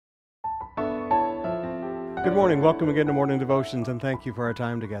Good morning. Welcome again to Morning Devotions, and thank you for our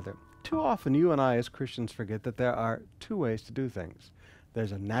time together. Too often, you and I as Christians forget that there are two ways to do things.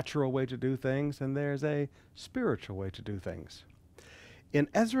 There's a natural way to do things, and there's a spiritual way to do things. In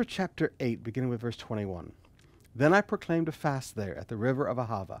Ezra chapter 8, beginning with verse 21, "Then I proclaimed a fast there at the river of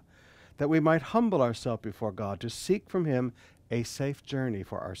Ahava, that we might humble ourselves before God to seek from him a safe journey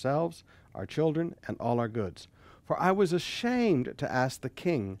for ourselves, our children, and all our goods. For I was ashamed to ask the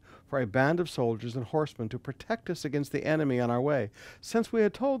king for a band of soldiers and horsemen to protect us against the enemy on our way, since we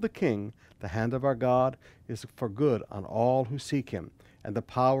had told the king, the hand of our God is for good on all who seek him, and the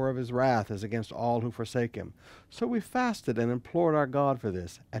power of his wrath is against all who forsake him. So we fasted and implored our God for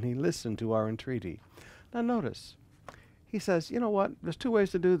this, and he listened to our entreaty." Now notice, he says, you know what? There's two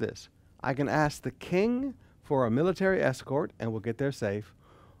ways to do this. I can ask the king for a military escort, and we'll get there safe,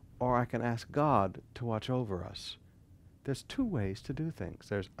 or I can ask God to watch over us. There's two ways to do things.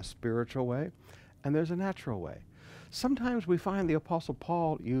 There's a spiritual way, and there's a natural way. Sometimes we find the Apostle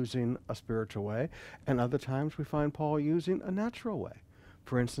Paul using a spiritual way, and other times we find Paul using a natural way.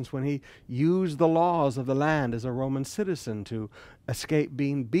 For instance, when he used the laws of the land as a Roman citizen to escape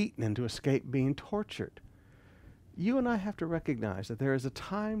being beaten and to escape being tortured. You and I have to recognize that there is a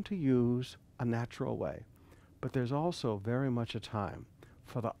time to use a natural way, but there's also very much a time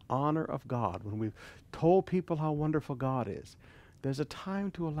for the honor of God. When we've told people how wonderful God is, there's a time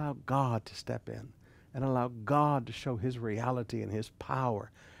to allow God to step in and allow God to show his reality and his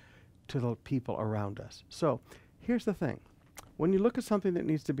power to the people around us. So here's the thing. When you look at something that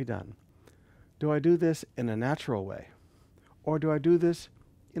needs to be done, do I do this in a natural way, or do I do this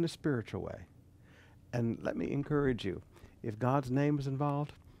in a spiritual way? And let me encourage you, if God's name is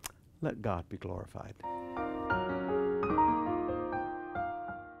involved, let God be glorified.